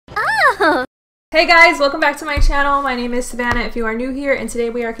Hey guys, welcome back to my channel. My name is Savannah if you are new here, and today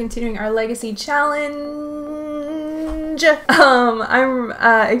we are continuing our legacy challenge. I'm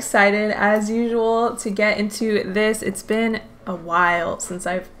excited as usual to get into this. It's been a while since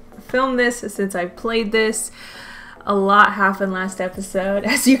I've filmed this, since I've played this. A lot happened last episode,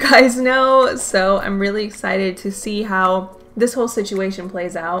 as you guys know, so I'm really excited to see how this whole situation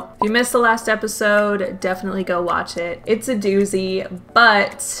plays out. If you missed the last episode, definitely go watch it. It's a doozy,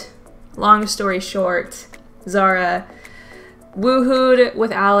 but long story short, Zara woohooed with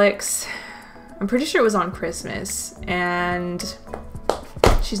Alex. I'm pretty sure it was on Christmas, and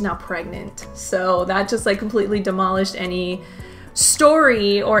she's now pregnant. So that just like completely demolished any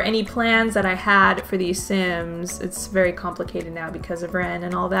story or any plans that I had for these Sims. It's very complicated now because of Ren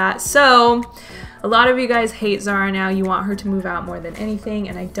and all that. So a lot of you guys hate Zara now. You want her to move out more than anything,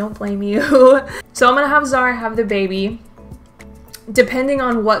 and I don't blame you. So I'm gonna have Zara have the baby. Depending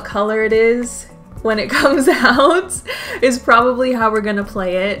on what color it is when it comes out is probably how we're gonna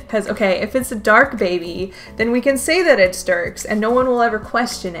play it. Because, okay, if it's a dark baby, then we can say that it's Dirk's and no one will ever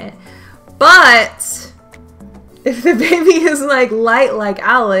question it. But if the baby is like light like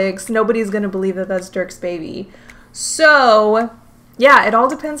Alex, nobody's gonna believe that that's Dirk's baby. So yeah, it all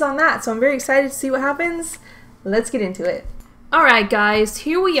depends on that. So I'm very excited to see what happens. Let's get into it. Alright guys,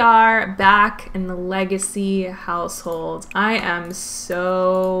 here we are back in the Legacy household. I am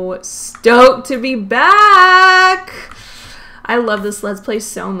so stoked to be back! I love this Let's Play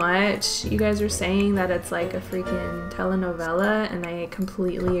so much. You guys are saying that it's like a freaking telenovela, and I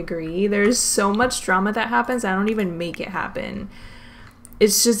completely agree. There's so much drama that happens, I don't even make it happen.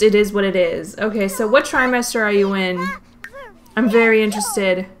 It's just, it is what it is. Okay, so what trimester are you in? I'm very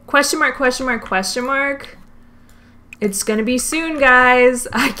interested. Question mark, question mark, question mark? It's gonna be soon, guys.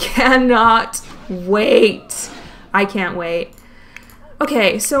 I cannot wait. I can't wait.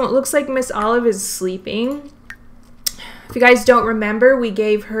 Okay, so it looks like Miss Olive is sleeping. If you guys don't remember, we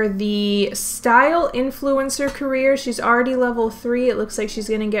gave her the style influencer career. She's already level 3. It looks like she's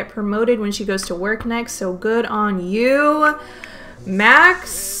gonna get promoted when she goes to work next, so good on you.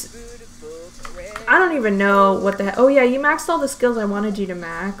 Max, I don't even know what the heck. Oh yeah, you maxed all the skills I wanted you to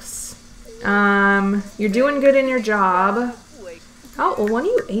max. You're doing good in your job. Oh, well, when do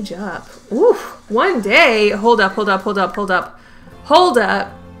you age up? Ooh, one day. Hold up, hold up, hold up, hold up. Hold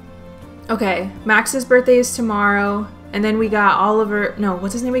up. Okay, Max's birthday is tomorrow. And then we got Oliver, no,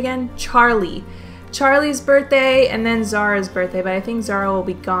 what's his name again? Charlie. Charlie's birthday, and then Zara's birthday, but I think Zara will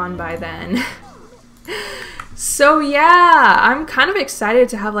be gone by then. So yeah, I'm kind of excited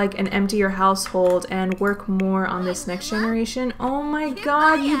to have like an emptier household and work more on this next generation. Oh my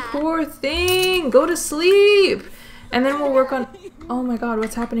god, you poor thing! Go to sleep! And then we'll work on... Oh my god,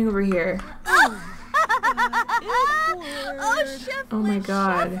 what's happening over here? Oh my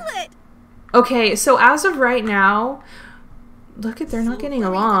god. Okay, so as of right now... Look at, they're not getting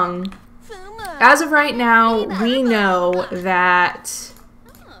along. As of right now, we know that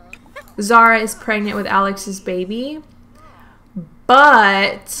Zara is pregnant with Alex's baby,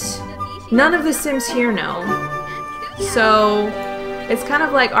 but none of the Sims here know. So it's kind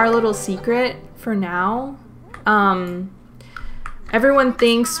of like our little secret for now. Everyone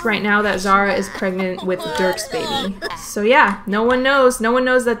thinks right now that Zara is pregnant with Dirk's baby. So yeah, no one knows. No one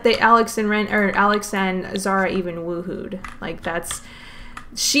knows that Alex and Zara even woohooed. Like that's,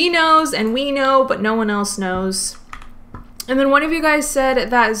 she knows and we know, but no one else knows. And then one of you guys said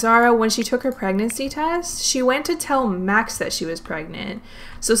that Zara, when she took her pregnancy test, she went to tell Max that she was pregnant.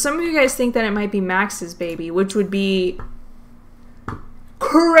 So some of you guys think that it might be Max's baby, which would be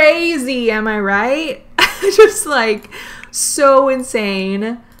crazy, am I right? Just like so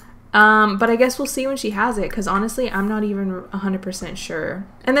insane. But I guess we'll see when she has it, because honestly, I'm not even 100% sure.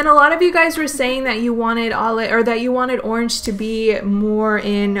 And then a lot of you guys were saying that you wanted Orange to be more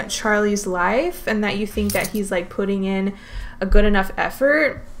in Charlie's life, and that you think that he's like putting in a good enough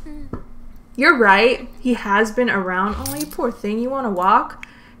effort. You're right. He has been around. Oh, you poor thing. You want to walk?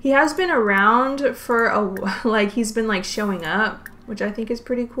 He has been around for like he's been like showing up, which I think is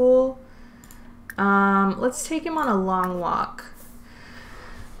pretty cool. Let's take him on a long walk.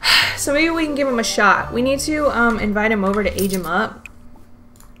 So maybe we can give him a shot. We need to invite him over to age him up.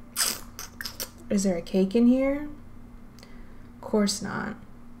 Is there a cake in here? Of course not.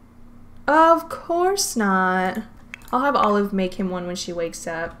 Of course not. I'll have Olive make him one when she wakes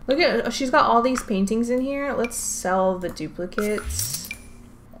up. Look at, she's got all these paintings in here. Let's sell the duplicates.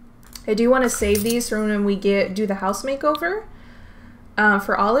 I do want to save these for when we do the house makeover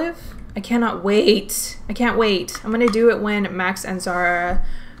for Olive. I cannot wait. I can't wait. I'm gonna do it when Max and Zara...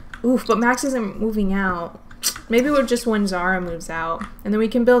 Oof, but Max isn't moving out. Maybe we're just when Zara moves out. And then we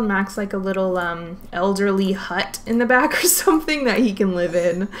can build Max like a little elderly hut in the back or something that he can live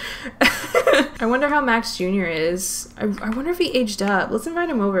in. I wonder how Max Jr. is. I wonder if he aged up. Let's invite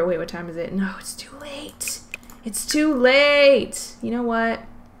him over. Wait, what time is it? No, it's too late. It's too late. You know what?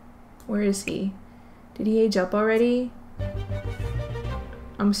 Where is he? Did he age up already?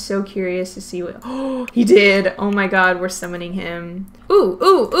 I'm so curious to see what... Oh, he did. Oh my god, we're summoning him. Ooh,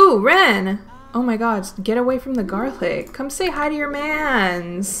 ooh, ooh, Ren. Oh my god, get away from the garlic. Come say hi to your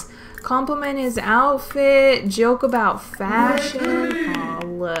mans. Compliment his outfit. Joke about fashion. Oh,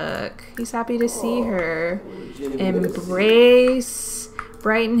 look. He's happy to see her. Embrace.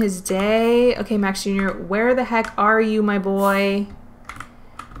 Brighten his day. Okay, Max Jr., where the heck are you, my boy?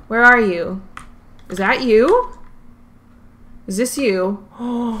 Where are you? Is that you? Is this you?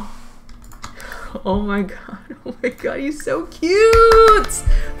 Oh. Oh my god. Oh my god, he's so cute!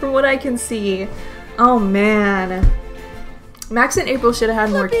 From what I can see. Oh man. Max and April should have had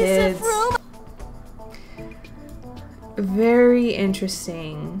more kids. Very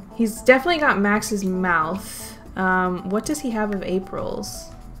interesting. He's definitely got Max's mouth. What does he have of April's?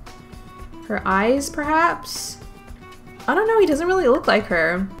 Her eyes, perhaps? I don't know, he doesn't really look like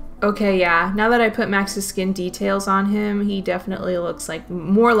her. Okay, yeah, now that I put Max's skin details on him, he definitely looks like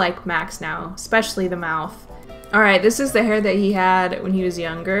more like Max now, especially the mouth. Alright, this is the hair that he had when he was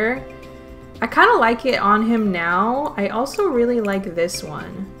younger. I kind of like it on him now. I also really like this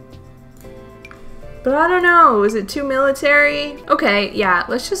one. But I don't know, is it too military? Okay, yeah,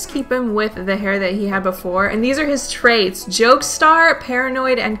 let's just keep him with the hair that he had before. And these are his traits: jokestar,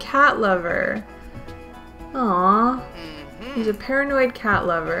 paranoid, and cat lover. Aww. He's a paranoid cat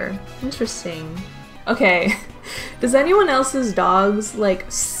lover. Interesting. Okay. Does anyone else's dogs like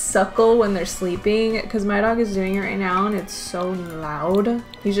suckle when they're sleeping? Because my dog is doing it right now and it's so loud.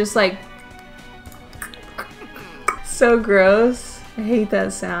 He's just like... so gross. I hate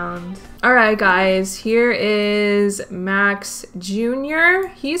that sound. Alright guys, here is Max Jr.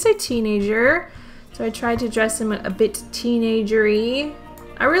 He's a teenager. So I tried to dress him a bit teenager-y.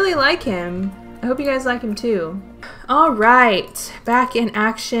 I really like him. I hope you guys like him too. Alright, back in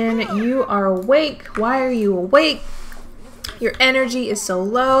action. You are awake. Why are you awake? Your energy is so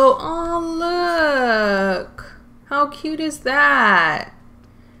low. Oh, look. How cute is that?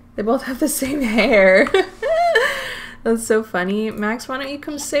 They both have the same hair. That's so funny. Max, why don't you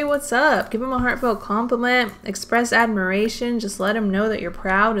come say what's up? Give him a heartfelt compliment. Express admiration. Just let him know that you're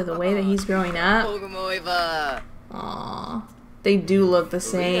proud of the way that he's growing up. Aww. They do look the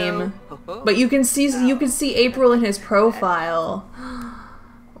same. But you can see April in his profile.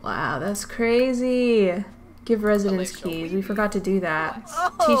 Wow, that's crazy. Give residence keys. We forgot to do that.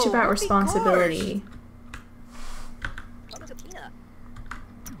 Teach about responsibility.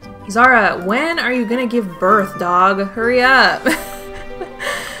 Zara, when are you gonna give birth, dog? Hurry up.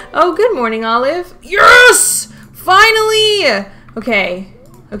 Oh, good morning, Olive. Yes! Finally! Okay.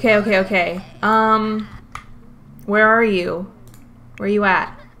 Okay. Where are you? Where are you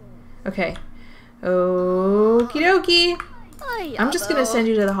at? Okay. Okie dokie. I'm just gonna send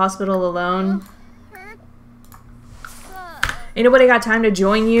you to the hospital alone. Ain't nobody got time to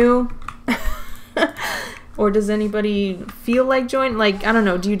join you? Or does anybody feel like joining? Like, I don't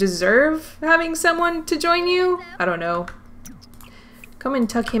know, do you deserve having someone to join you? I don't know. Come and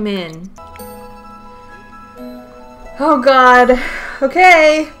tuck him in. Oh god.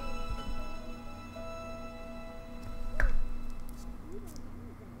 Okay.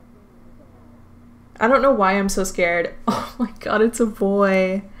 I don't know why I'm so scared. Oh my god, it's a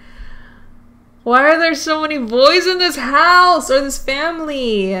boy. Why are there so many boys in this house or this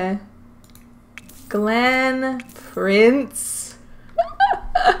family? Glenn, Prince.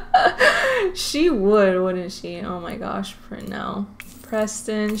 She would, wouldn't she? Oh my gosh, no.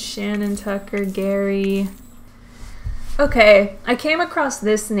 Preston, Shannon Tucker, Gary. Okay, I came across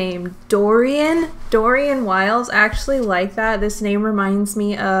this name, Dorian. Dorian Wiles. I actually like that. This name reminds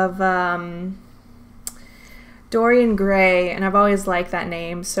me of Dorian Gray, and I've always liked that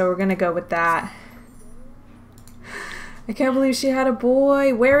name, so we're gonna go with that. I can't believe she had a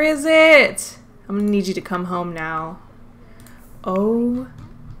boy. Where is it? I'm gonna need you to come home now. Oh.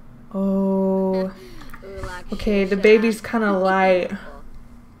 Okay, the baby's kind of light.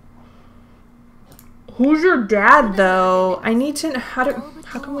 Who's your dad, though? I need to. How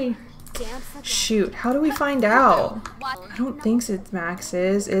can we? Shoot, how do we find out? I don't think it's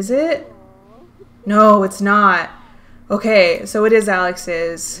Max's. Is it? No, it's not. Okay, so it is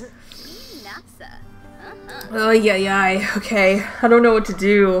Alex's. Oh, yeah. Okay, I don't know what to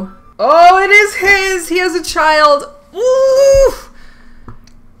do. Oh, it is his! He has a child! Ooh!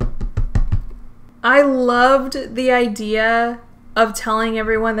 I loved the idea of telling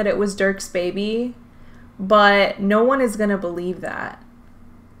everyone that it was Dirk's baby, but no one is gonna believe that.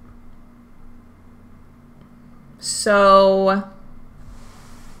 So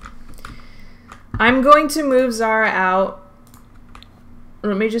I'm going to move Zara out.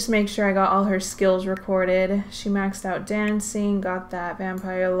 Let me just make sure I got all her skills recorded. She maxed out dancing, got that.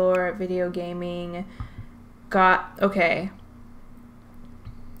 Vampire lore, video gaming, got, okay.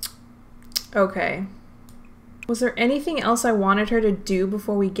 Okay. Was there anything else I wanted her to do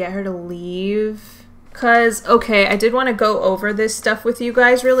before we get her to leave? Cause, okay, I did want to go over this stuff with you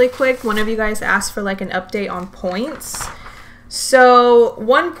guys really quick. One of you guys asked for like an update on points. So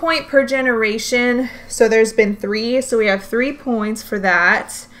 1 point per generation. So there's been 3. So we have 3 points for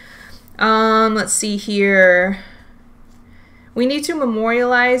that. Let's see here. We need to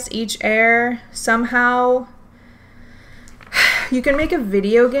memorialize each heir somehow. You can make a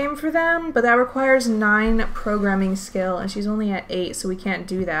video game for them, but that requires 9 programming skill, and she's only at 8, so we can't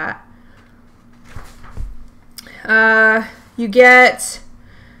do that. You get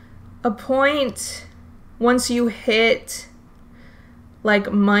a point once you hit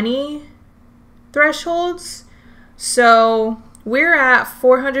like money thresholds. So we're at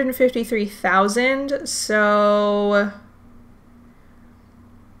 453,000, so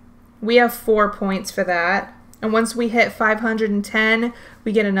we have 4 points for that. And once we hit 510,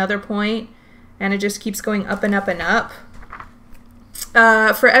 we get another point, and it just keeps going up and up and up.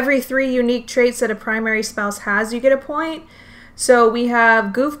 For every 3 unique traits that a primary spouse has, you get a point. So we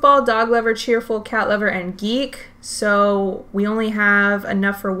have goofball, dog lover, cheerful, cat lover, and geek. So we only have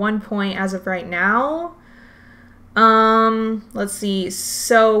enough for 1 point as of right now. Let's see.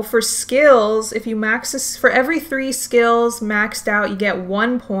 So for skills, if you max this, for every 3 skills maxed out, you get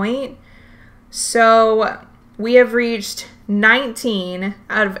 1 point. So we have reached 19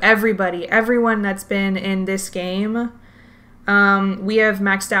 out of everyone that's been in this game. We have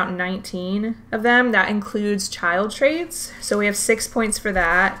maxed out 19 of them. That includes child traits. So we have 6 points for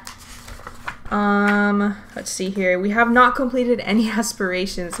that. Let's see here. We have not completed any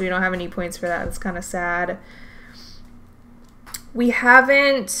aspirations, so we don't have any points for that. That's kind of sad. We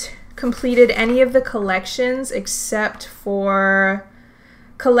haven't completed any of the collections except for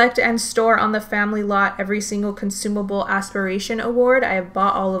collect and store on the family lot every single consumable aspiration award. I have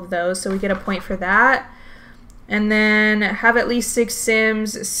bought all of those, so we get a point for that. And then have at least 6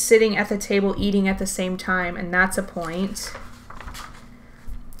 Sims sitting at the table eating at the same time, and that's a point.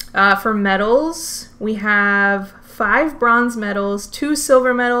 For medals, we have 5 bronze medals, 2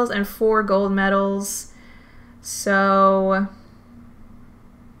 silver medals, and 4 gold medals. So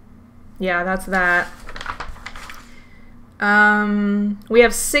yeah, that's that. We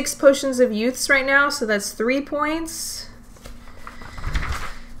have 6 potions of youths right now, so that's 3 points.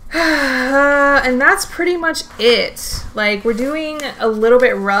 And that's pretty much it. Like, we're doing a little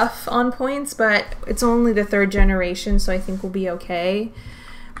bit rough on points, but it's only the 3rd generation, so I think we'll be okay.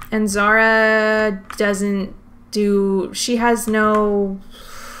 And Zara doesn't do, she has no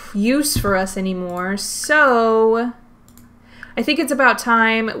use for us anymore, so I think it's about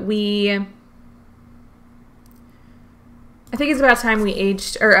time we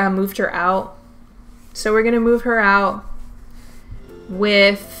aged or moved her out. So we're gonna move her out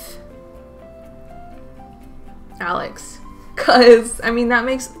with Alex, cause I mean that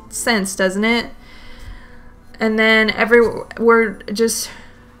makes sense, doesn't it? And then everyone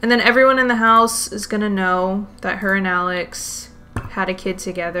in the house is gonna know that her and Alex had a kid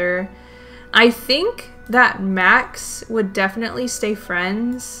together. I think that Max would definitely stay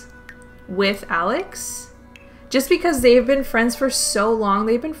friends with Alex. Just because they've been friends for so long.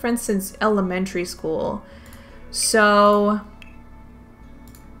 They've been friends since elementary school. So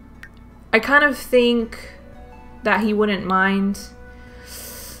I kind of think that he wouldn't mind.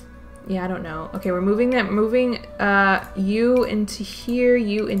 Yeah, I don't know. Okay, we're moving you into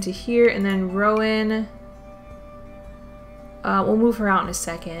here, and then Rowan. We'll move her out in a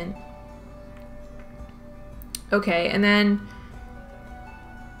second. Okay, and then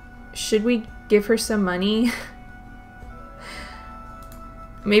should we give her some money?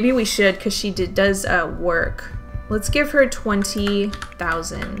 Maybe we should, because she does work. Let's give her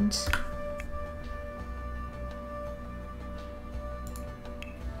 20,000.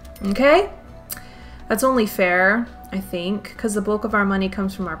 Okay? That's only fair, I think, because the bulk of our money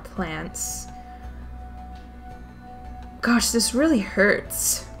comes from our plants. Gosh, this really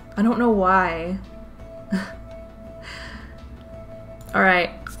hurts. I don't know why. Alright,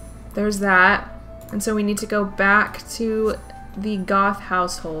 there's that. And so we need to go back to the Goth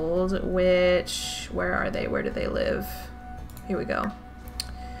household, which, where are they? Where do they live? Here we go.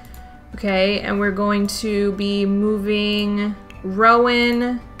 Okay, and we're going to be moving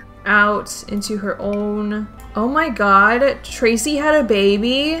Rowan out into her own... Oh my god, Tracy had a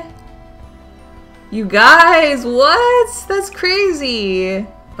baby? You guys, what? That's crazy.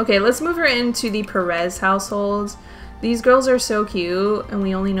 Okay, let's move her into the Perez household. These girls are so cute, and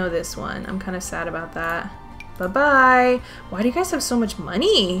we only know this one. I'm kind of sad about that. Bye-bye. Why do you guys have so much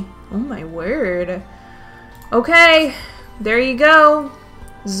money? Oh my word. Okay, there you go.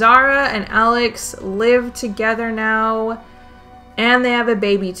 Zara and Alex live together now, and they have a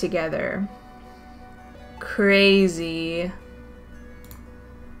baby together. Crazy.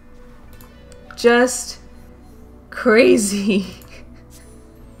 Just crazy.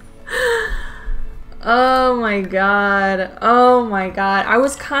 Oh my god. Oh my god. I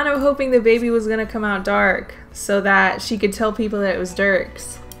was kind of hoping the baby was gonna come out dark so that she could tell people that it was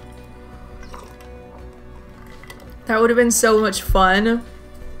Dirk's. That would have been so much fun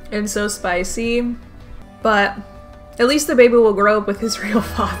and so spicy. But at least the baby will grow up with his real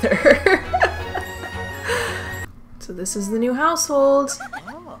father. So this is the new household.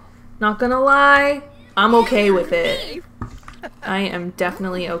 Not gonna lie, I'm okay with it. I am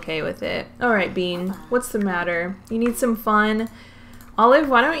definitely okay with it. Alright, Bean, what's the matter? You need some fun? Olive,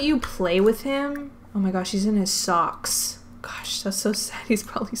 why don't you play with him? Oh my gosh, he's in his socks. Gosh, that's so sad. He's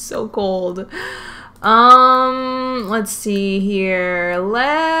probably so cold. Let's see here.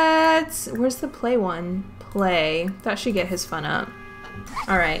 Where's the play one? Play. That should get his fun up.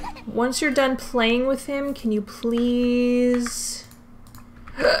 Alright, once you're done playing with him, can you please...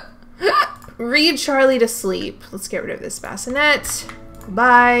 read Charlie to sleep. Let's get rid of this bassinet.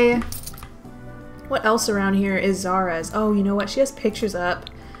 Bye. What else around here is Zara's? Oh, you know what? She has pictures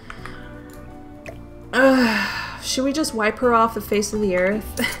up. Should we just wipe her off the face of the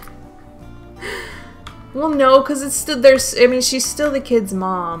earth? Well, no, because it's still I mean, she's still the kids'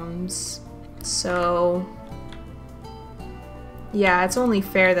 moms. So yeah, it's only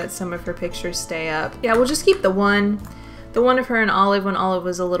fair that some of her pictures stay up. Yeah, we'll just keep the one of her and Olive when Olive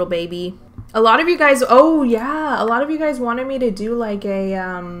was a little baby. A lot of you guys, oh yeah, a lot of you guys wanted me to do like a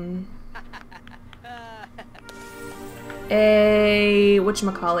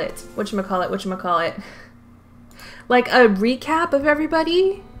whatchamacallit, like a recap of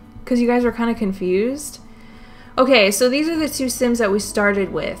everybody, because you guys were kind of confused. Okay, so these are the two Sims that we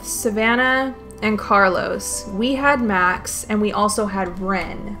started with, Savannah and Carlos. We had Max, and we also had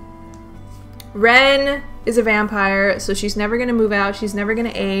Ren. Ren is a vampire, so she's never going to move out. She's never going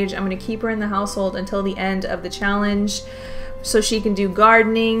to age. I'm going to keep her in the household until the end of the challenge so she can do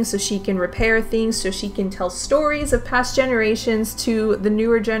gardening, so she can repair things, so she can tell stories of past generations to the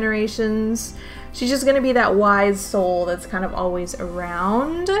newer generations. She's just going to be that wise soul that's kind of always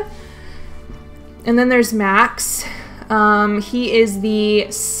around. And then there's Max. He is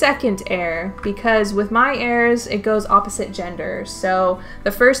the second heir, because with my heirs, it goes opposite gender. So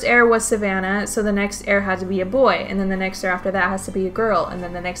the first heir was Savannah, so the next heir had to be a boy, and then the next heir after that has to be a girl, and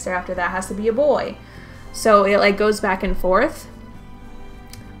then the next heir after that has to be a boy. So it like goes back and forth.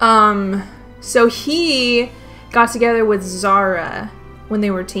 So he got together with Zara when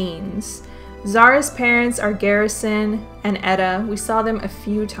they were teens. Zara's parents are Garrison and Etta. We saw them a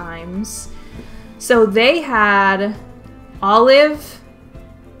few times. So they had Olive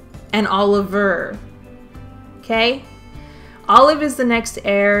and Oliver. Okay? Olive is the next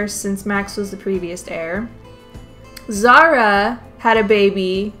heir since Max was the previous heir. Zara had a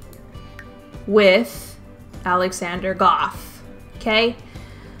baby with Alexander Goth. Okay?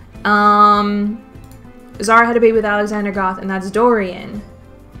 Zara had a baby with Alexander Goth, and that's Dorian.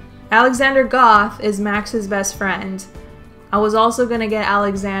 Alexander Goth is Max's best friend. I was also gonna get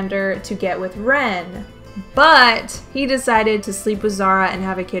Alexander to get with Ren, but he decided to sleep with Zara and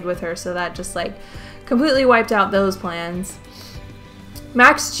have a kid with her, so that just like completely wiped out those plans.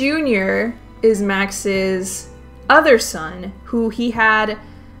 Max Jr. is Max's other son, who he had...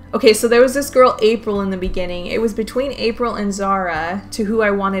 Okay, so there was this girl, April, in the beginning. It was between April and Zara to who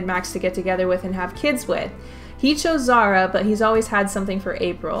I wanted Max to get together with and have kids with. He chose Zara, but he's always had something for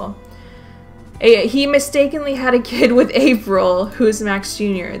April. He mistakenly had a kid with April, who's Max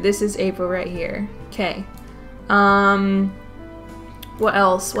Jr. This is April right here. Okay. What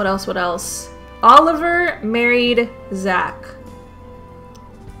else? What else? What else? Oliver married Zach.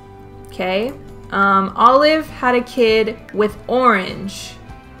 Okay. Olive had a kid with Orange.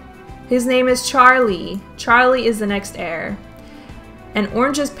 His name is Charlie. Charlie is the next heir. And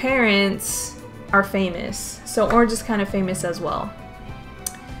Orange's parents are famous. So Orange is kind of famous as well.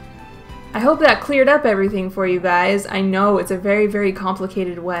 I hope that cleared up everything for you guys. I know it's a very, very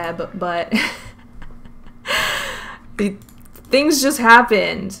complicated web, but things just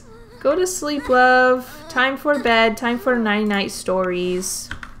happened. Go to sleep, love. Time for bed. Time for night-night stories.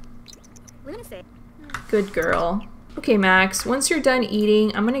 Good girl. Okay, Max, once you're done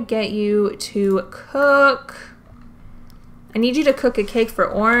eating, I'm gonna get you to cook. I need you to cook a cake for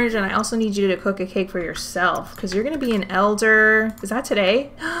Orange, and I also need you to cook a cake for yourself, because you're gonna be an elder. Is that today?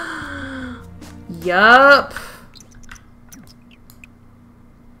 Yup.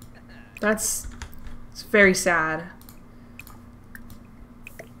 It's very sad.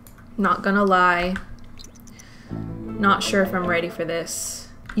 Not gonna lie. Not sure if I'm ready for this.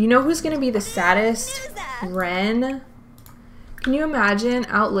 You know who's gonna be the saddest? Ren. Can you imagine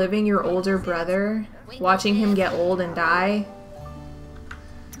outliving your older brother? Watching him get old and die?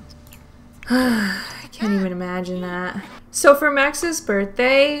 I can't even imagine that. So for Max's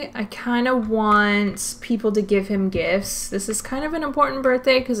birthday, I kind of want people to give him gifts. This is kind of an important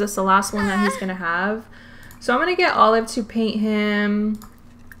birthday because it's the last one that he's gonna have. So I'm gonna get Olive to paint him.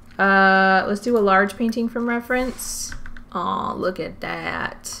 Let's do a large painting from reference. Aw, look at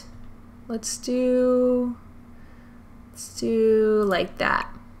that. Let's do like that.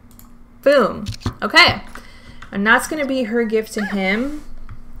 Boom. Okay. And that's gonna be her gift to him.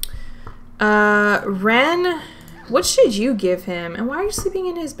 Ren, what should you give him? And why are you sleeping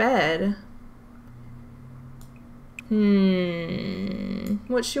in his bed?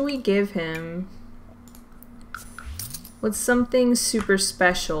 What should we give him? What's something super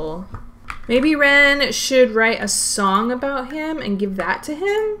special? Maybe Ren should write a song about him and give that to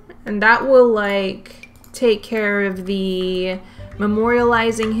him, and that will like take care of the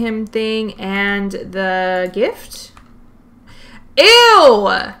memorializing him thing and the gift. Ew!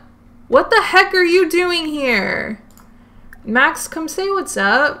 What the heck are you doing here? Max, come say what's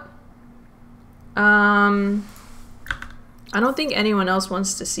up. I don't think anyone else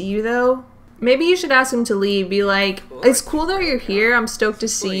wants to see you though. Maybe you should ask him to leave. Be like, it's cool that you're here. I'm stoked to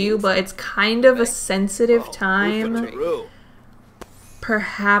see you, but it's kind of a sensitive time.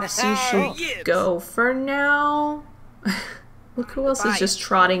 Perhaps you should go for now. Look who else is just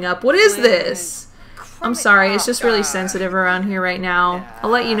trotting up. What is this? I'm sorry, it's just really sensitive around here right now.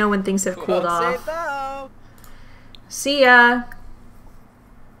 I'll let you know when things have cooled off. See ya.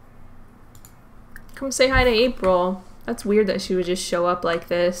 Come say hi to April. That's weird that she would just show up like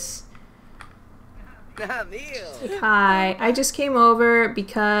this. Hi, I just came over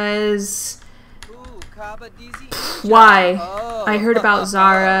because... Why? I heard about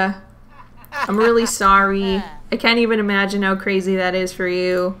Zara. I'm really sorry. I can't even imagine how crazy that is for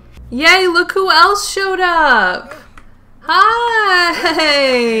you. Yay, look who else showed up! Hi!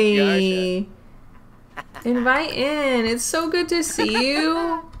 Invite in. It's so good to see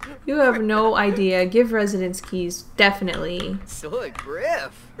you. You have no idea. Give residence keys. Definitely.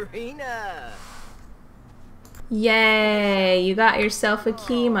 Yay! You got yourself a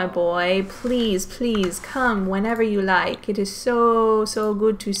key, my boy. Please, please, come whenever you like. It is so, so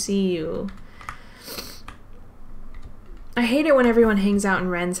good to see you. I hate it when everyone hangs out in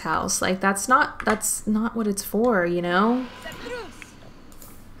Ren's house. Like, that's not what it's for, you know?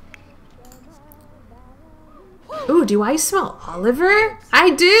 Ooh, do I smell Oliver?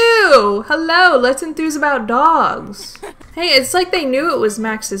 I do! Hello, let's enthuse about dogs. Hey, it's like they knew it was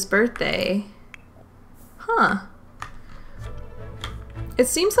Max's birthday. Huh. It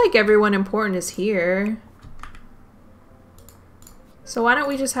seems like everyone important is here. So why don't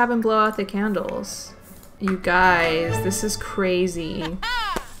we just have him blow out the candles? You guys, this is crazy.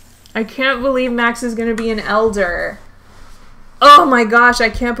 I can't believe Max is gonna be an elder. Oh my gosh, I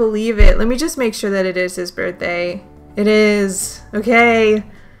can't believe it. Let me just make sure that it is his birthday. It is. Okay.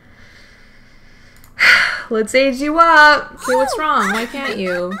 Let's age you up. Okay, what's wrong? Why can't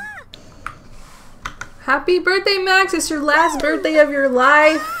you? Happy birthday, Max. It's your last birthday of your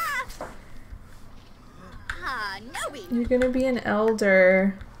life. You're gonna be an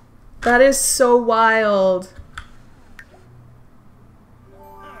elder. That is so wild.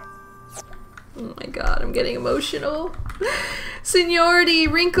 Oh my god, I'm getting emotional. Seniority,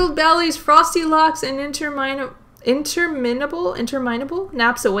 wrinkled bellies, frosty locks, and interminable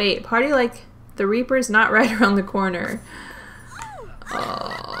naps await. Party like the Reaper's not right around the corner.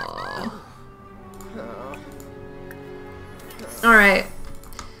 Oh. Alright.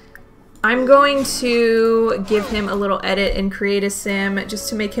 I'm going to give him a little edit and create a sim just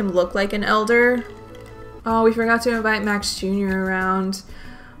to make him look like an elder. Oh, we forgot to invite Max Jr. around.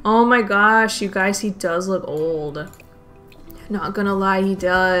 Oh my gosh, you guys, he does look old. Not gonna lie, he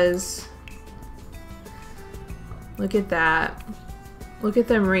does. Look at that. Look at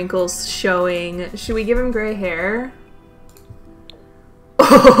them wrinkles showing. Should we give him gray hair?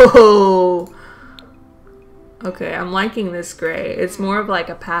 Oh! Okay, I'm liking this gray. It's more of like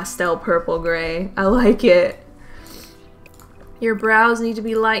a pastel purple gray. I like it. Your brows need to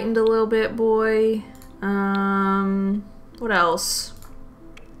be lightened a little bit, boy. What else?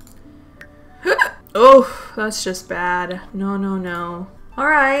 Oh, that's just bad. No, no, no. All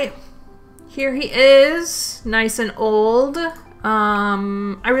right. Here he is. Nice and old.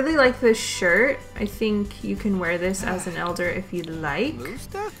 I really like this shirt. I think you can wear this as an elder if you'd like.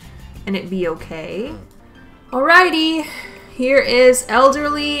 And it'd be okay. Alrighty. Here is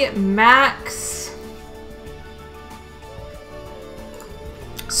elderly Max.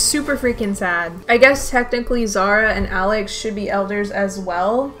 Super freaking sad. I guess technically Zara and Alex should be elders as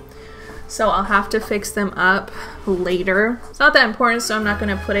well. So I'll have to fix them up later. It's not that important, so I'm not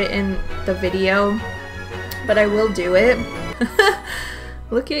going to put it in the video. But I will do it.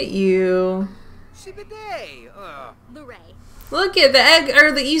 Look at you. Look at the egg,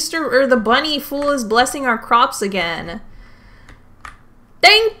 or the Easter, or the bunny fool is blessing our crops again.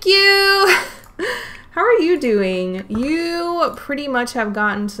 Thank you! How are you doing? You pretty much have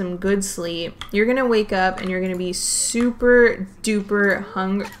gotten some good sleep. You're gonna wake up and you're gonna be super duper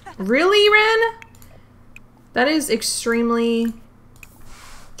hungry. Really, Ren? That is extremely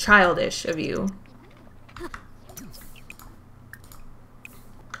childish of you.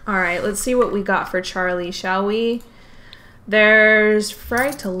 Alright, let's see what we got for Charlie, shall we? There's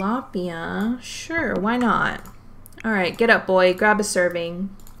fried tilapia. Sure, why not? Alright, get up, boy. Grab a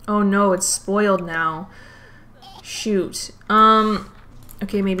serving. Oh no, it's spoiled now. Shoot.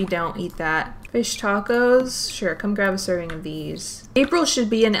 Okay, maybe don't eat that. Fish tacos? Sure, come grab a serving of these. April should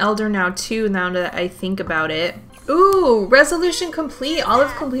be an elder now too, now that I think about it. Ooh, resolution complete.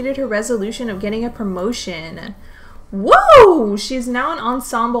 Olive completed her resolution of getting a promotion. Whoa! She's now an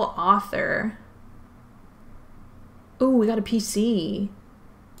ensemble author. Ooh, we got a PC.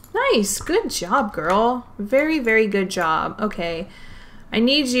 Nice. Good job, girl. Very, very good job. Okay. I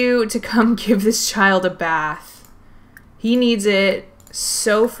need you to come give this child a bath. He needs it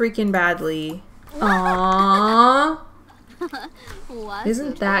so freaking badly. Aww.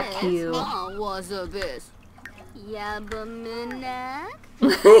 Isn't that cute?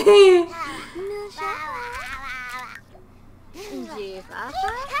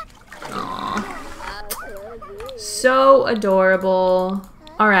 So adorable.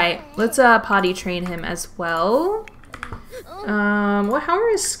 Alright, let's potty train him as well. How are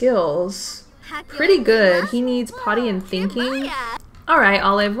his skills? Pretty good. He needs potty and thinking. Alright,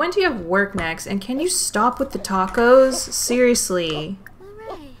 Olive, when do you have work next? And can you stop with the tacos? Seriously.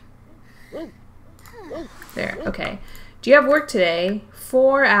 There, okay. Do you have work today?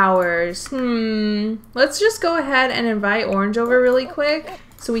 4 hours. Let's just go ahead and invite Orange over really quick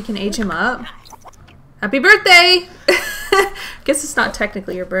so we can age him up. Happy birthday! Guess it's not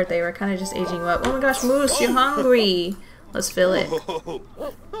technically your birthday. We're kind of just aging you up. Oh my gosh, Moose, you're hungry. Let's fill it.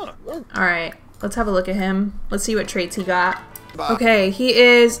 Alright, let's have a look at him. Let's see what traits he got. Okay, he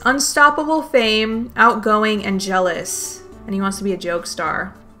is unstoppable fame, outgoing, and jealous. And he wants to be a joke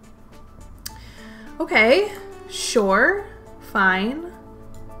star. Okay, sure, fine.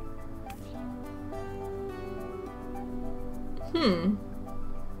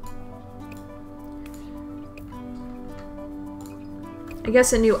 I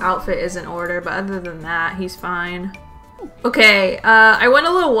guess a new outfit is in order, but other than that, he's fine. Okay, I went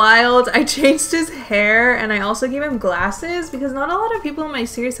a little wild. I changed his hair, and I also gave him glasses, because not a lot of people in my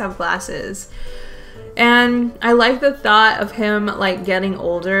series have glasses. And I like the thought of him, like, getting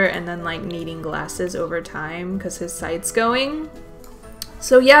older and then, like, needing glasses over time, because his sight's going.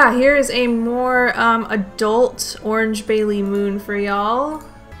 So yeah, here is a more adult Orange Bailey Moon for y'all.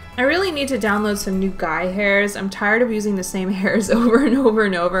 I really need to download some new guy hairs. I'm tired of using the same hairs over and over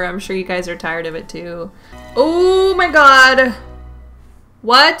and over. I'm sure you guys are tired of it too. Oh my god.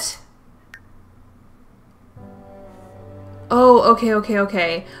 What? Oh,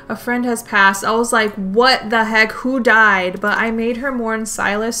 okay. A friend has passed. I was like, what the heck? Who died? But I made her mourn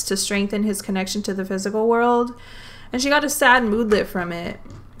Silas to strengthen his connection to the physical world. And she got a sad moodlet from it.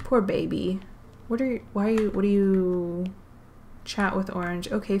 Poor baby. What do you chat with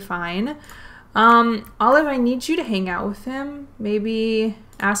Orange? Okay, fine. Olive, I need you to hang out with him. Maybe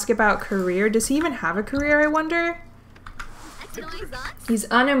ask about career. Does he even have a career, I wonder? He's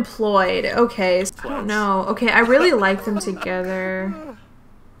unemployed. Okay, so I don't know. Okay, I really like them together.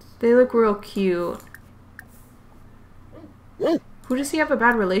 They look real cute. Who does he have a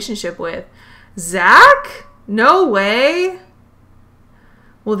bad relationship with? Zach? No way.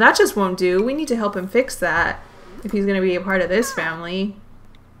 Well, that just won't do. We need to help him fix that if he's going to be a part of this family.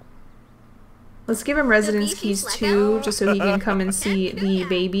 Let's give him residence keys too, just so he can come and see the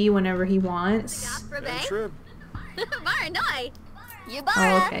baby whenever he wants.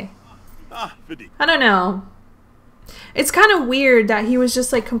 Oh, okay. I don't know. It's kind of weird that he was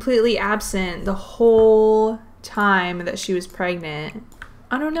just like completely absent the whole time that she was pregnant.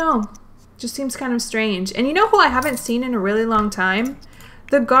 I don't know. Just seems kind of strange. And you know who I haven't seen in a really long time?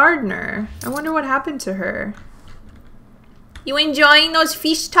 The gardener. I wonder what happened to her. You enjoying those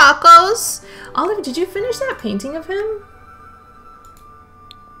fish tacos? Olive, did you finish that painting of him?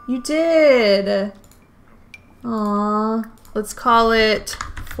 You did. Aww. Let's call it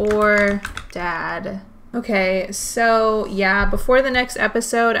For Dad. Okay, so yeah, before the next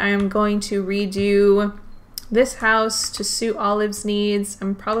episode, I'm going to redo this house to suit Olive's needs.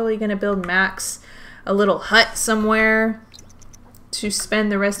 I'm probably going to build Max a little hut somewhere to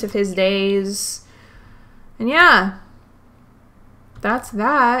spend the rest of his days. And yeah, that's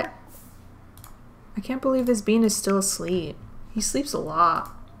that. I can't believe this bean is still asleep. He sleeps a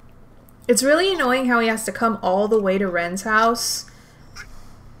lot. It's really annoying how he has to come all the way to Ren's house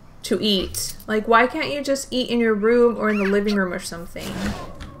to eat. Like, why can't you just eat in your room or in the living room or something?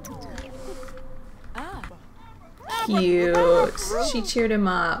 Cute. She cheered him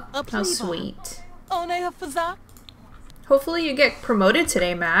up. How sweet. Hopefully you get promoted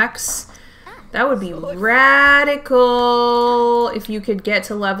today, Max. That would be radical if you could get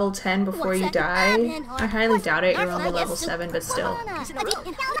to level 10 before you die. I highly doubt it. You're only level 7, but still.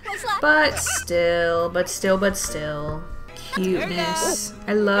 But still. Cuteness.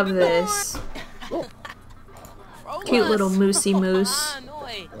 I love this. Cute little moosey moose.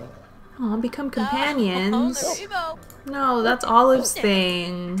 Aw, become companions. No, that's Olive's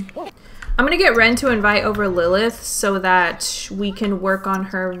thing. I'm gonna get Ren to invite over Lilith so that we can work on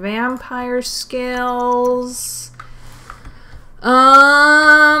her vampire skills.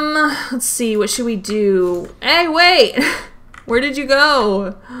 Let's see, what should we do? Hey, wait! Where did you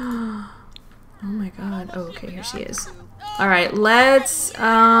go? Oh my god. Oh, okay, here she is. Alright, let's,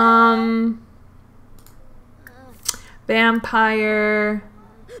 vampire.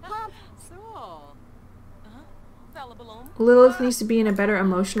 Lilith needs to be in a better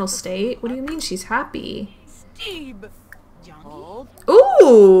emotional state. What do you mean she's happy?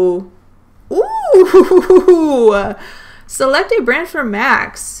 Ooh! Ooh! Select a brand for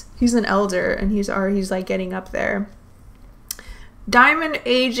Max. He's an elder and he's like getting up there. Diamond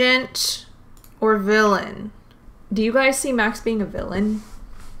agent or villain? Do you guys see Max being a villain?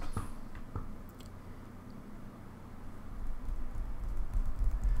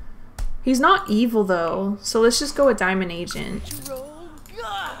 He's not evil though, so let's just go with Diamond Agent.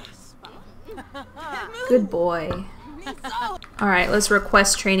 Good boy. Alright, let's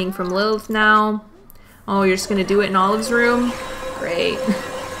request training from Lilith now. Oh, you're just gonna do it in Olive's room? Great.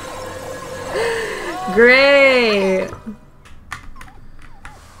 Great!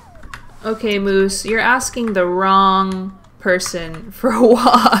 Okay, Moose, you're asking the wrong person for a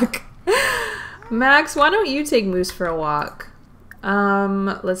walk. Max, why don't you take Moose for a walk?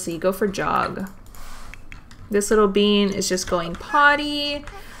 Let's see, go for jog. This little bean is just going potty.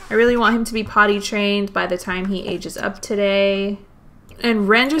 I really want him to be potty trained by the time he ages up today. And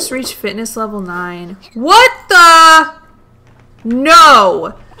Ren just reached fitness level 9. What the?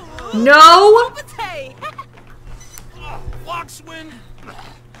 No! No!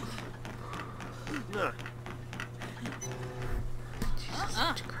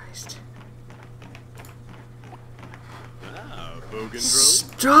 Jesus Christ.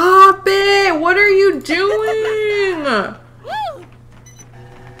 Stop it! What are you doing?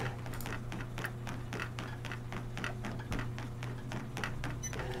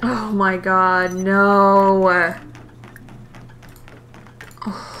 Oh my god, no.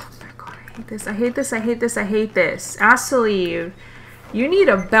 Oh my god, I hate this. I hate this, I hate this, I hate this. Ask to leave. You need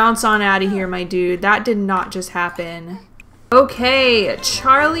to bounce on out of here, my dude. That did not just happen. Okay,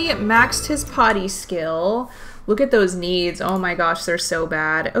 Charlie maxed his potty skill. Look at those needs. Oh my gosh, they're so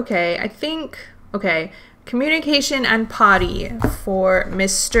bad. Okay, I think... Okay, communication and potty for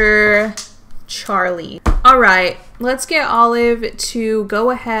Mr. Charlie. Alright, let's get Olive to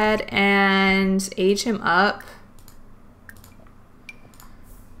go ahead and age him up.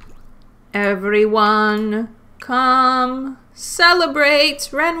 Everyone, come celebrate.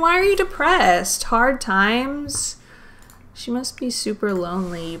 Ren, why are you depressed? Hard times? She must be super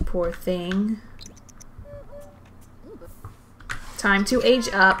lonely, poor thing. Time to age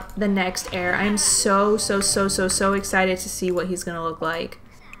up the next heir. I am so excited to see what he's gonna look like.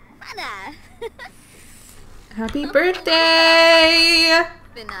 Happy birthday!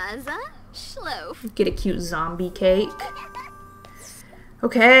 Get a cute zombie cake.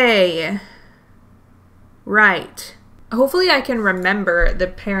 Okay. Right. Hopefully I can remember the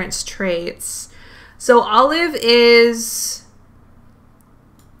parents' traits So Olive is...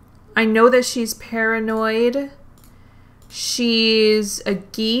 I know that she's paranoid. She's a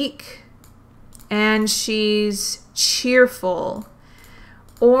geek. And she's cheerful.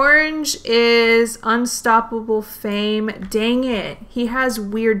 Orange is unstoppable fame. Dang it. He has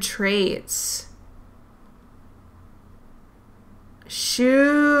weird traits.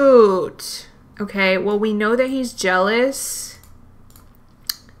 Shoot. Okay, well, we know that he's jealous.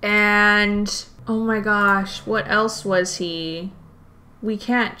 And, oh my gosh, what else was he? We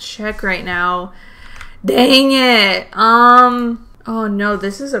can't check right now. Dang it. Oh no,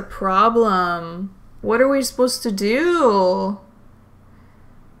 this is a problem. What are we supposed to do?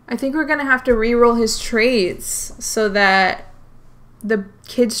 I think we're gonna have to re-roll his traits so that the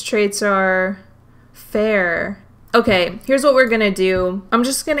kid's traits are fair. Okay, here's what we're gonna do. I'm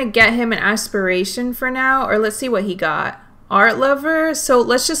just gonna get him an aspiration for now, or let's see what he got. Art lover, so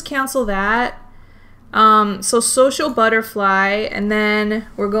let's just cancel that. So social butterfly, and then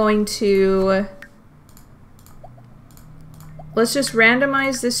we're going to, let's just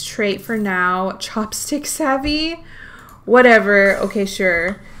randomize this trait for now. Chopstick savvy, whatever. Okay,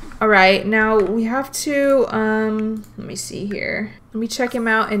 sure. All right, now we have to, let me see here. Let me check him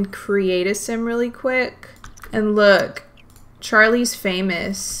out and create a sim really quick. And look, Charlie's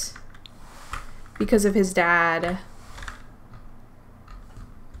famous because of his dad.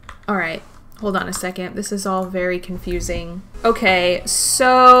 All right, hold on a second. This is all very confusing. Okay,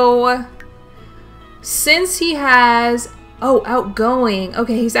 so since he has, oh, outgoing.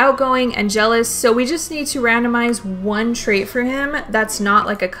 Okay, he's outgoing and jealous. So we just need to randomize one trait for him that's not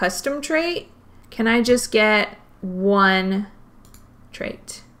like a custom trait. Can I just get one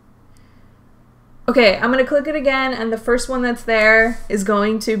trait? Okay, I'm gonna click it again, and the first one that's there is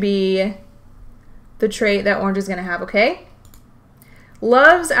going to be the trait that Orange is gonna have, okay?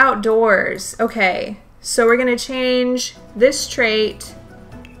 Loves outdoors. Okay, so we're gonna change this trait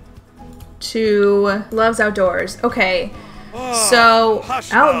to loves outdoors. Okay, so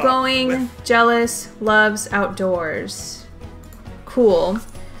outgoing, jealous, loves outdoors. Cool.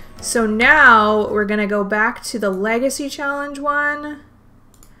 So now we're gonna go back to the legacy challenge one.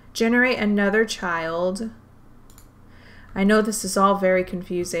 Generate another child. I know this is all very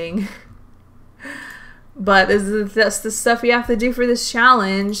confusing, but that's the stuff you have to do for this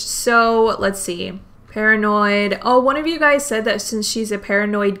challenge. So let's see. Paranoid. Oh, one of you guys said that since she's a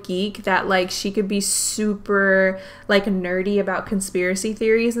paranoid geek that like she could be super like nerdy about conspiracy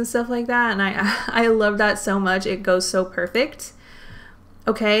theories and stuff like that, and I love that so much. It goes so perfect.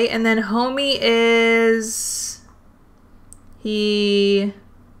 Okay, and then homie is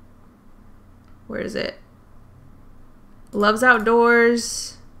where is it? Loves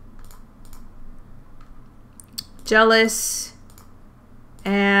outdoors, jealous,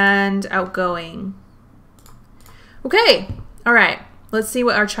 and outgoing. Okay, all right. Let's see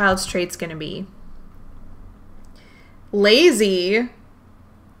what our child's trait's gonna be. Lazy.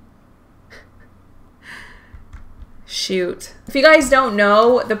 Shoot. If you guys don't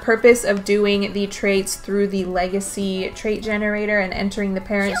know, the purpose of doing the traits through the legacy trait generator and entering the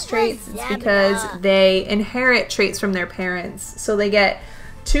parents' traits is because they inherit traits from their parents. So they get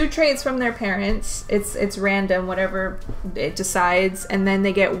 2 traits from their parents. It's random, whatever it decides, and then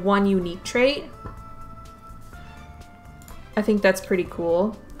they get 1 unique trait. I think that's pretty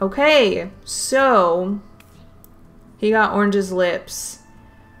cool. Okay, so he got Orange's lips.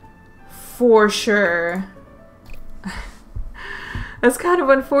 For sure. That's kind of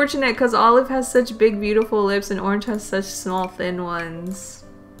unfortunate because Olive has such big, beautiful lips and Orange has such small, thin ones.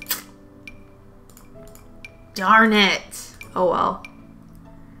 Darn it. Oh well.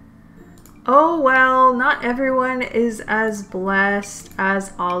 Oh well, not everyone is as blessed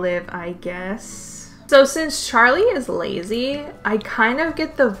as Olive, I guess. So since Charlie is lazy, I kind of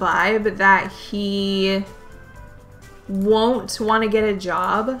get the vibe that he won't want to get a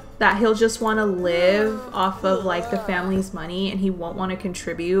job, that he'll just want to live off of like the family's money and he won't want to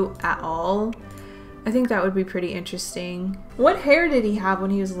contribute at all. I think that would be pretty interesting. What hair did he have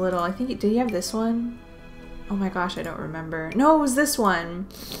when he was little? I think did he have this one? Oh my gosh, I don't remember. No, it was this one.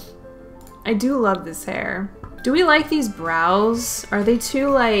 I do love this hair. Do we like these brows? Are they too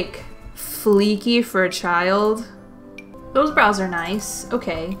like fleeky for a child? Those brows are nice.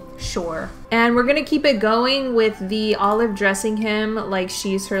 Okay, sure. And we're gonna keep it going with the Olive dressing him like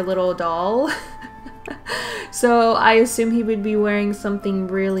she's her little doll. So I assume he would be wearing something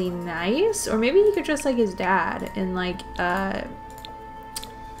really nice, or maybe he could dress like his dad in like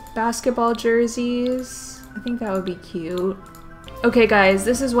basketball jerseys. I think that would be cute. Okay guys,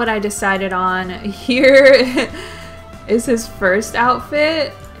 this is what I decided on. Here is his first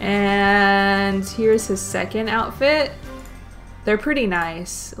outfit. And here's his second outfit. They're pretty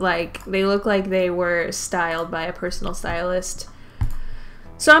nice. Like, they look like they were styled by a personal stylist.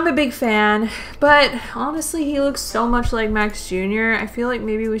 So I'm a big fan, but honestly, he looks so much like Max Jr. I feel like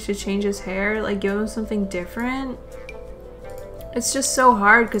maybe we should change his hair, like give him something different. It's just so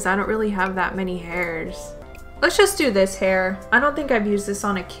hard because I don't really have that many hairs. Let's just do this hair. I don't think I've used this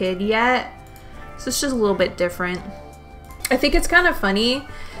on a kid yet, so it's just a little bit different. I think it's kind of funny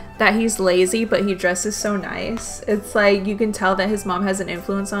that he's lazy, but he dresses so nice. It's like you can tell that his mom has an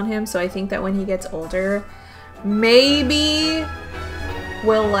influence on him, so I think that when he gets older, maybe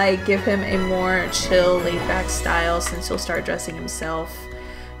we'll like give him a more chill, laid-back style since he'll start dressing himself,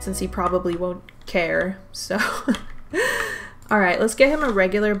 since he probably won't care. So all right, let's get him a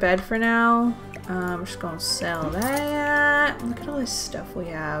regular bed for now. I'm just gonna sell that. Look at all this stuff we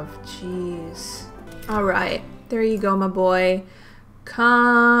have. Jeez. All right, there you go, my boy.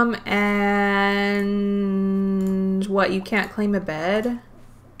 Come and what? You can't claim a bed?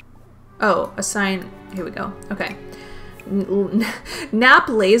 Oh, assign. Here we go. Okay. Nap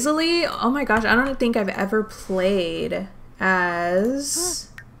lazily. Oh my gosh, I don't think I've ever played as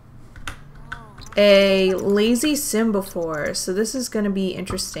a lazy sim before, so this is gonna be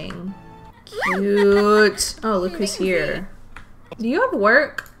interesting. Cute. Oh, look who's here. Do you have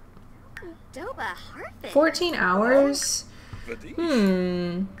work? 14 hours? Let's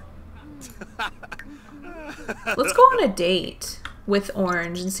go on a date with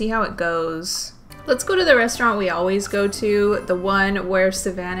Orange and see how it goes. Let's go to the restaurant we always go to, the one where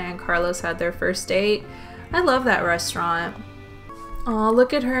Savannah and Carlos had their first date. I love that restaurant. Oh,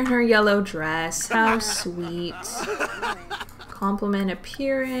 look at her in her yellow dress. How sweet. Compliment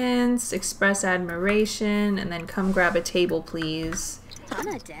appearance, express admiration, and then come grab a table, please.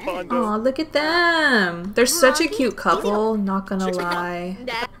 Oh, look at them. They're such a cute couple, not gonna lie.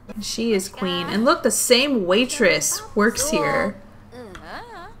 She is queen. And look, the same waitress works here.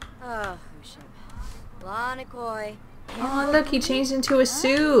 Oh, look, he changed into a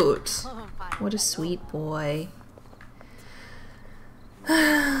suit. What a sweet boy.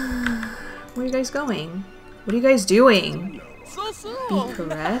 Where are you guys going? What are you guys doing? Be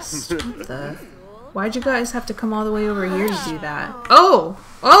caressed? What the? Why'd you guys have to come all the way over here to do that? Oh!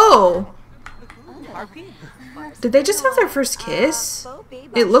 Oh! Did they just have their first kiss?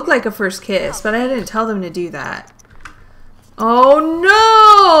 It looked like a first kiss, but I didn't tell them to do that. Oh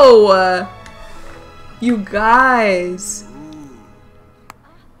no! You guys.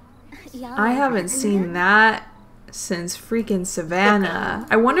 I haven't seen that since freaking Savannah.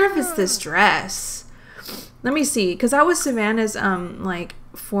 I wonder if it's this dress. Let me see, because that was Savannah's like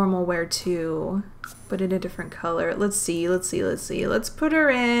formal wear too, but in a different color. Let's see. Let's put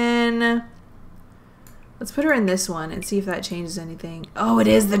her in. Let's put her in this one and see if that changes anything. Oh, it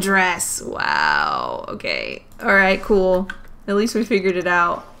is the dress. Wow. Okay. All right, cool. At least we figured it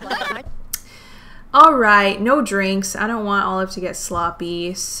out. All right, no drinks. I don't want Olive to get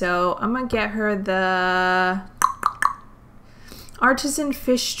sloppy, so I'm gonna get her the artisan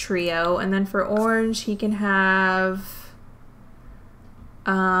fish trio, and then for Orange, he can have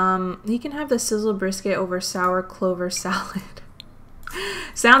the sizzle brisket over sour clover salad.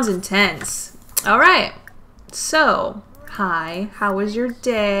 Sounds intense. All right, so hi, how was your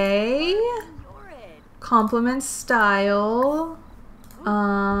day? Compliment style.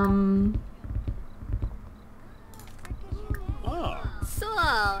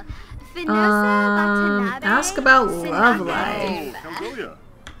 Ask about love life.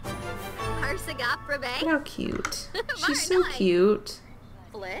 Look how cute. She's so cute.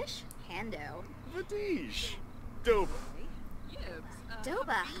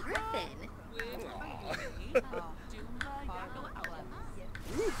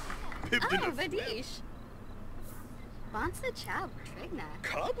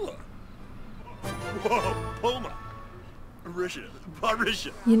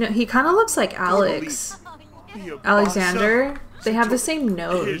 You know, he kind of looks like Alex. Alexander. They have the same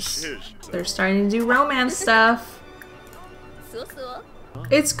nose. They're starting to do romance stuff.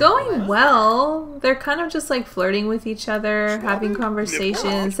 It's going well. They're kind of just like flirting with each other, having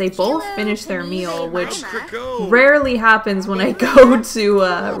conversations. They both finish their meal, which rarely happens when I go to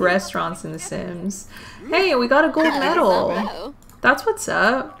restaurants in The Sims. Hey, we got a gold medal. That's what's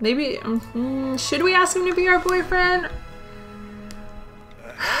up. Maybe, should we ask him to be our boyfriend?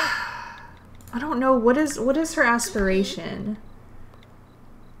 I don't know. What is her aspiration?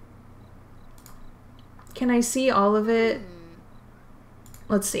 Can I see all of it?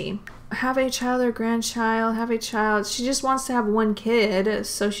 Let's see. Have a child or grandchild. Have a child. She just wants to have one kid,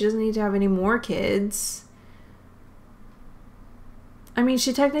 so she doesn't need to have any more kids. I mean,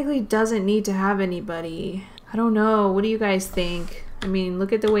 she technically doesn't need to have anybody. I don't know. What do you guys think? I mean,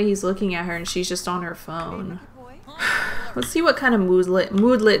 look at the way he's looking at her and she's just on her phone. Let's see what kind of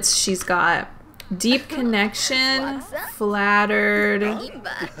moodlets she's got. Deep connection, flattered.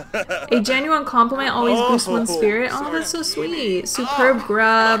 A genuine compliment always boosts one's spirit. Oh, that's so sweet. Superb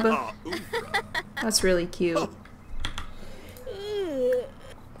grub. That's really cute.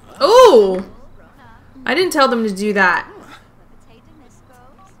 Oh! I didn't tell them to do that.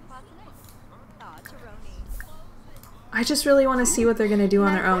 I just really want to see what they're going to do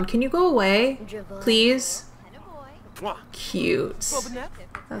on their own. Can you go away? Please? Cute.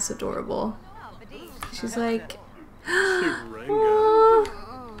 That's adorable. She's like... Oh.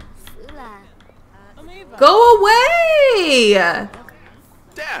 Go away!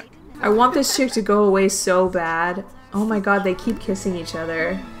 I want this chick to go away so bad. Oh my god, they keep kissing each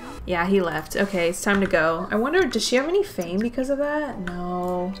other. Yeah, he left. Okay, it's time to go. I wonder, does she have any fame because of that?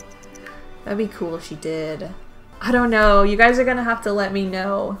 No. That'd be cool if she did. I don't know. You guys are gonna have to let me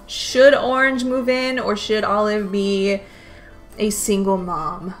know. Should Orange move in or should Olive be a single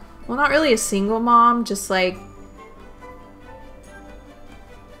mom? Well, not really a single mom, just like...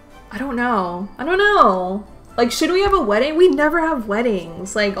 I don't know. I don't know. Like, should we have a wedding? We never have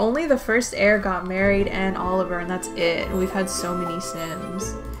weddings. Like, only the first heir got married and Oliver, and that's it. And we've had so many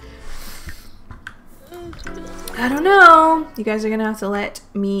Sims. I don't know. You guys are gonna have to let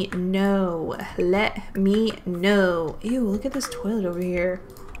me know. Let me know. Ew, look at this toilet over here.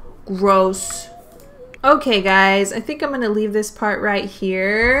 Gross. Okay, guys, I think I'm gonna leave this part right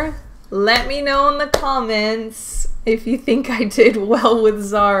here. Let me know in the comments if you think I did well with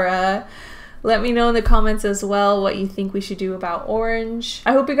Zara. Let me know in the comments as well what you think we should do about Orange.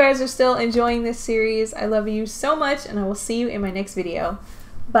 I hope you guys are still enjoying this series. I love you so much, and I will see you in my next video.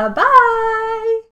 Bye-bye!